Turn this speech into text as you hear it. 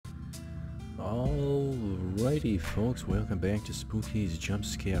Alrighty folks, welcome back to Spooky's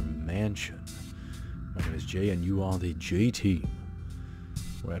Jumpscare Mansion. My name is Jay and you are the J team.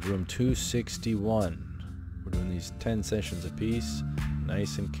 We're at room 261. We're doing these 10 sessions apiece,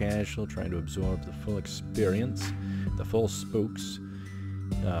 nice and casual, trying to absorb the full experience, the full spooks.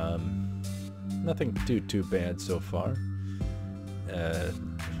 Nothing too bad so far.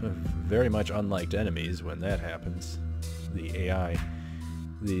 Very much unliked enemies when that happens. The AI.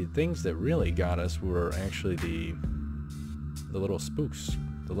 The things that really got us were actually the little spooks,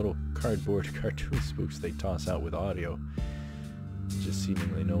 the little cardboard cartoon spooks they toss out with audio, just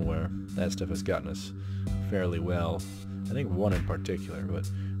seemingly nowhere. That stuff has gotten us fairly well. I think one in particular, but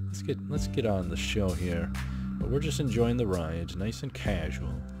let's get on the show here. But we're just enjoying the ride, nice and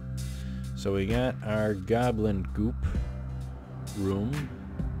casual. So we got our goblin goop room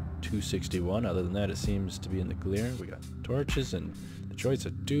 261. Other than that, it seems to be in the clear. We got torches and the choice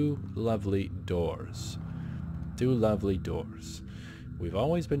of two lovely doors. Two lovely doors. We've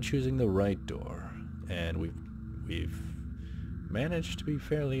always been choosing the right door, and we've managed to be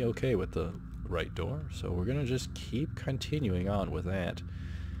fairly okay with the right door, so we're gonna just keep continuing on with that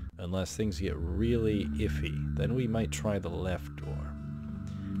unless things get really iffy. Then we might try the left door.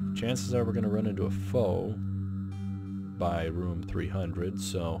 Chances are we're gonna run into a foe by room 300,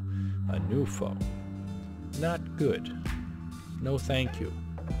 so a new foe. Not good. No thank you.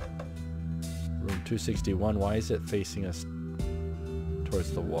 Room 261, why is it facing us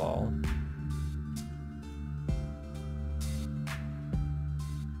towards the wall?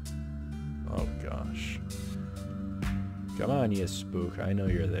 Oh gosh. Come on, you spook. I know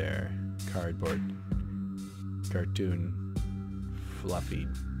you're there. Cardboard, cartoon, fluffy,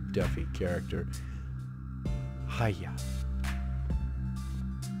 duffy character. Hiya.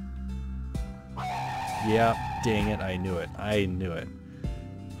 Yep, dang it, I knew it. I knew it.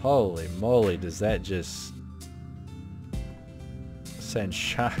 Holy moly, does that just send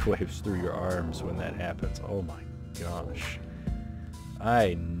shockwaves through your arms when that happens? Oh my gosh.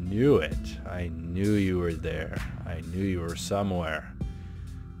 I knew it. I knew you were there. I knew you were somewhere.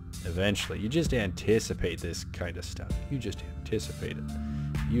 Eventually. You just anticipate this kind of stuff. You just anticipate it.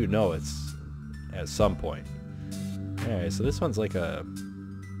 You know it's at some point. Alright, so this one's like a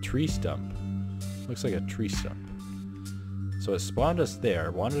tree stump. Looks like a tree stump. So it spawned us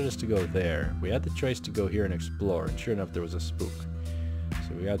there, wanted us to go there. We had the choice to go here and explore, and sure enough there was a spook.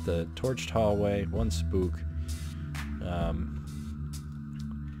 So we got the torched hallway, one spook.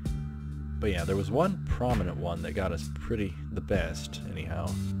 But yeah, there was one prominent one that got us the best, anyhow.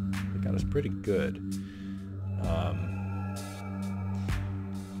 It got us pretty good.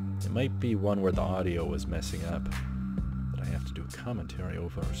 It might be one where the audio was messing up, that I have to do a commentary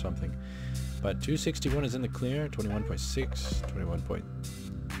over or something. But 261 is in the clear, 21.6,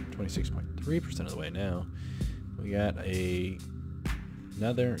 26.3% of the way now. We got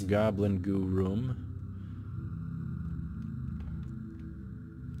another goblin goo room.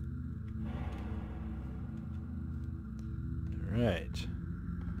 Alright.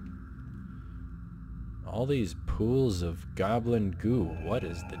 All these pools of goblin goo, what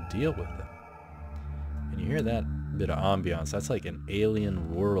is the deal with them? And you hear that bit of ambiance, that's like an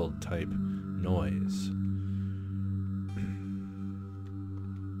alien world type noise.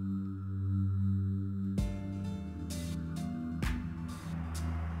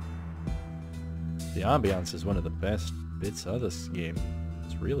 The ambiance is one of the best bits of this game.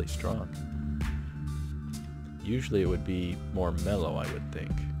 It's really strong. Usually it would be more mellow, I would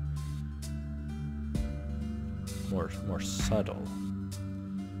think. More subtle.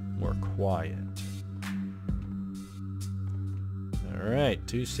 More quiet. Alright,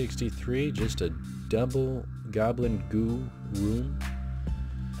 263, just a double goblin goo room.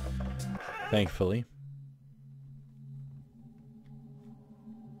 Thankfully.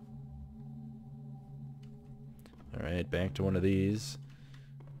 Alright, back to one of these.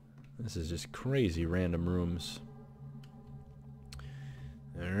 This is just crazy random rooms.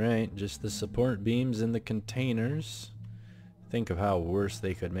 Alright, just the support beams in the containers. Think of how worse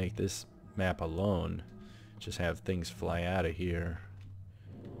they could make this map alone. Just have things fly out of here.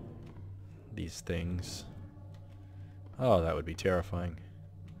 These things. Oh, that would be terrifying.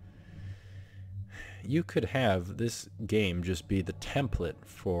 You could have this game just be the template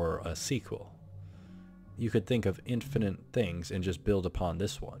for a sequel. You could think of infinite things and just build upon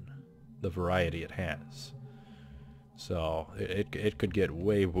this one. The variety it has. So it could get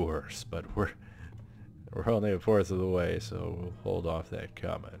way worse, but we're only a fourth of the way, so we'll hold off that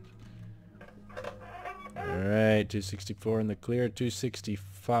comment. Alright, 264 in the clear,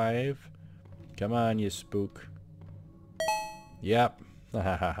 265. Come on, you spook. Yep.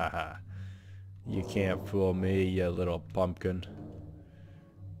 You can't fool me, you little pumpkin.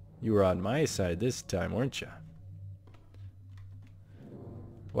 You were on my side this time, weren't you?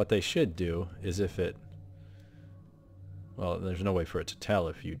 What they should do is if it... Well, there's no way for it to tell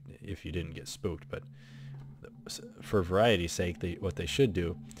if you didn't get spooked, but for variety's sake, what they should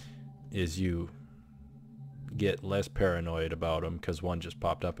do is you get less paranoid about them because one just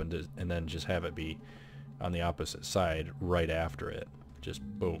popped up and then just have it be on the opposite side right after it. Just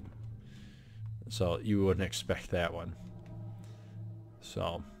boom. So you wouldn't expect that one.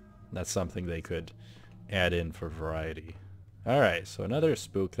 So that's something they could add in for variety. Alright, so another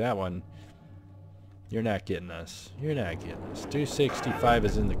spook. That one, you're not getting us. You're not getting us. 265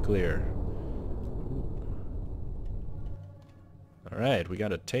 is in the clear. Alright, we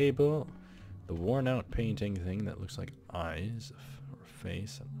got a table. The worn out painting thing that looks like eyes, or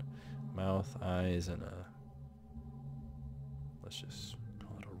face, and mouth, eyes, and a... Let's just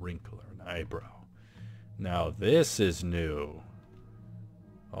call it a wrinkle or an eyebrow. Now this is new.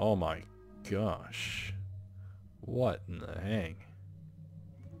 Oh my gosh. What in the hang?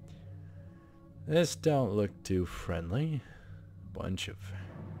 This don't look too friendly. Bunch of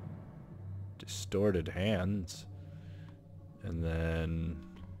distorted hands. And then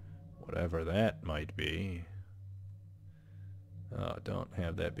whatever that might be. Oh, don't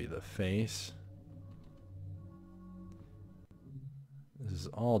have that be the face. This is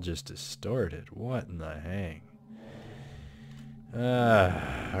all just distorted. What in the hang?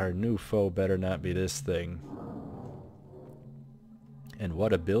 Our new foe better not be this thing. And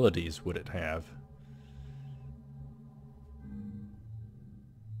what abilities would it have?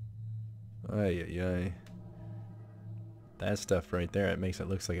 Ay, ay, ay. That stuff right there, it makes it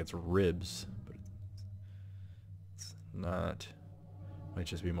look like it's ribs. But it's not. Might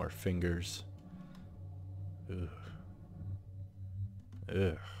just be more fingers. Ugh.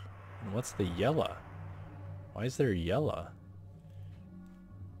 Ugh. And what's the yellow? Why is there yellow?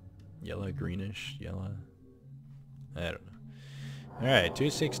 Yellow, greenish, yellow? I don't know. Alright,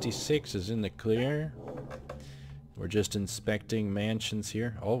 266 is in the clear. We're just inspecting mansions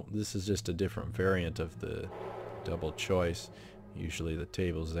here. Oh, this is just a different variant of the double choice. Usually the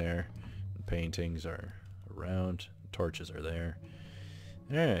table's there. The paintings are around. The torches are there.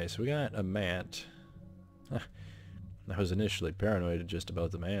 Alright, so we got a mat. I was initially paranoid just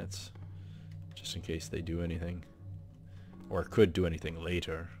about the mats. Just in case they do anything. Or could do anything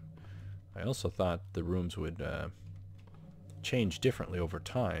later. I also thought the rooms would change differently over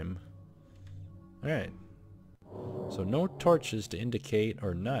time. Alright. So no torches to indicate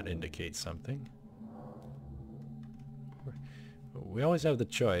or not indicate something. We always have the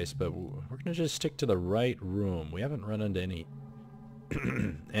choice, but we're going to just stick to the right room. We haven't run into any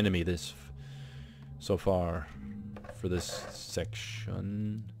enemy so far for this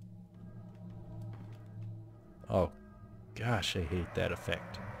section. Oh, gosh, I hate that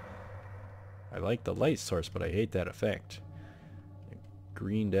effect. I like the light source, but I hate that effect.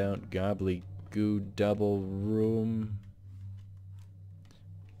 Greened out, gobbly goo double room.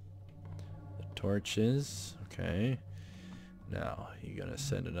 The torches, okay. Now, you gonna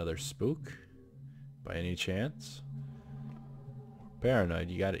send another spook? By any chance? Paranoid,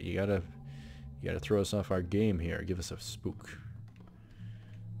 you gotta throw us off our game here. Give us a spook.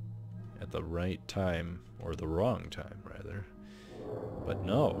 At the right time, or the wrong time, rather. But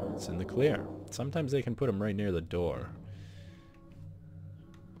no, it's in the clear. Sometimes they can put them right near the door.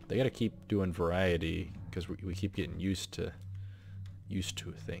 They gotta keep doing variety, because we keep getting used to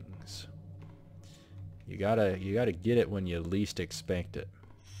things. You gotta get it when you least expect it.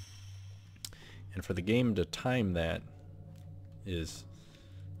 And for the game to time that is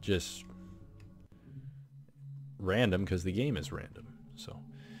just random, because the game is random. So,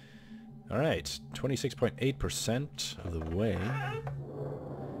 alright, 26.8% of the way.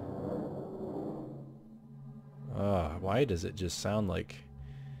 Why does it just sound like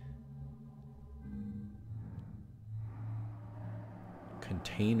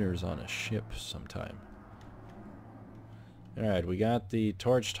containers on a ship sometime? Alright, we got the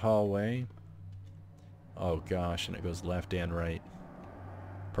torched hallway. Oh gosh, and it goes left and right.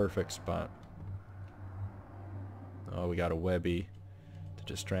 Perfect spot. Oh, we got a Webby to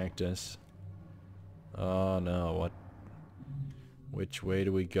distract us. Oh no, what? Which way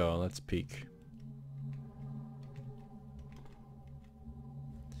do we go? Let's peek.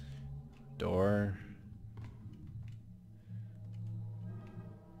 Door.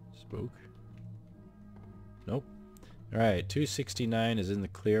 Spook. Nope. Alright, 269 is in the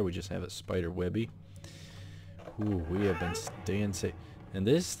clear. We just have a spider Webby. Ooh, we have been staying safe. And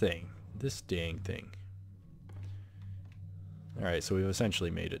this thing, this dang thing. Alright, so we've essentially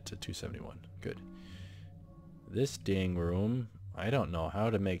made it to 271. Good. This dang room, I don't know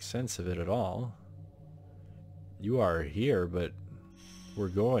how to make sense of it at all. You are here, but we're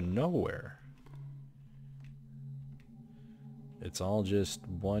going nowhere. It's all just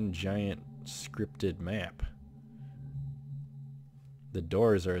one giant scripted map. The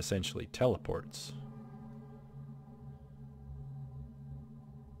doors are essentially teleports.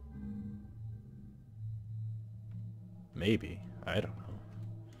 Maybe. I don't know.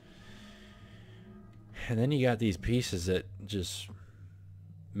 And then you got these pieces that just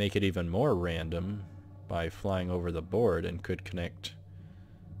make it even more random by flying over the board and could connect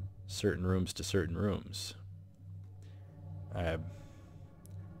certain rooms to certain rooms. I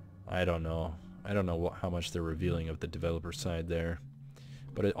don't know. I don't know how much they're revealing of the developer side there.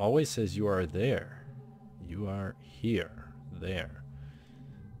 But it always says you are there. You are here. There.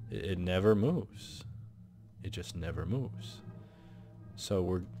 It never moves. It just never moves.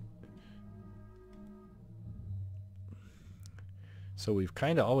 So we've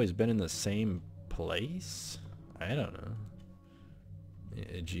kind of always been in the same place? I don't know.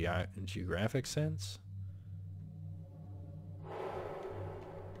 In geographic sense?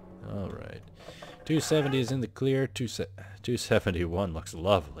 Alright. 270 is in the clear. 271 looks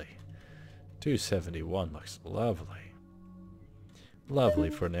lovely. 271 looks lovely. Lovely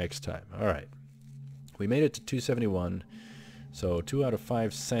for next time. Alright. We made it to 271. So 2 out of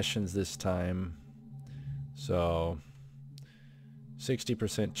 5 sessions this time. So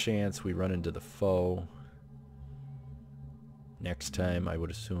 60% chance we run into the foe. Next time, I would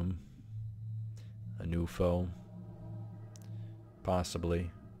assume. A new foe.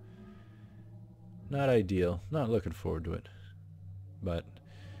 Possibly. Not ideal. Not looking forward to it. But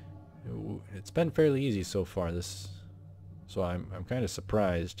it's been fairly easy so far. So I'm kind of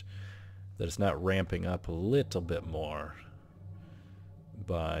surprised that it's not ramping up a little bit more.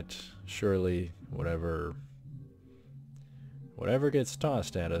 But surely whatever gets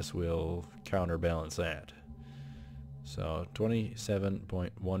tossed at us will counterbalance that. So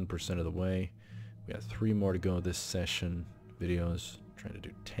 27.1% of the way. We got 3 more to go this session. Videos. Trying to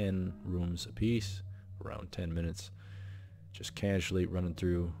do 10 rooms a piece. Around 10 minutes. Just casually running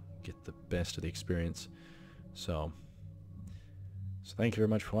through. Get the best of the experience. So thank you very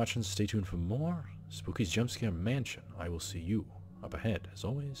much for watching. Stay tuned for more Spooky's Jumpscare Mansion. I will see you up ahead. As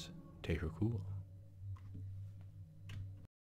always, take her cool.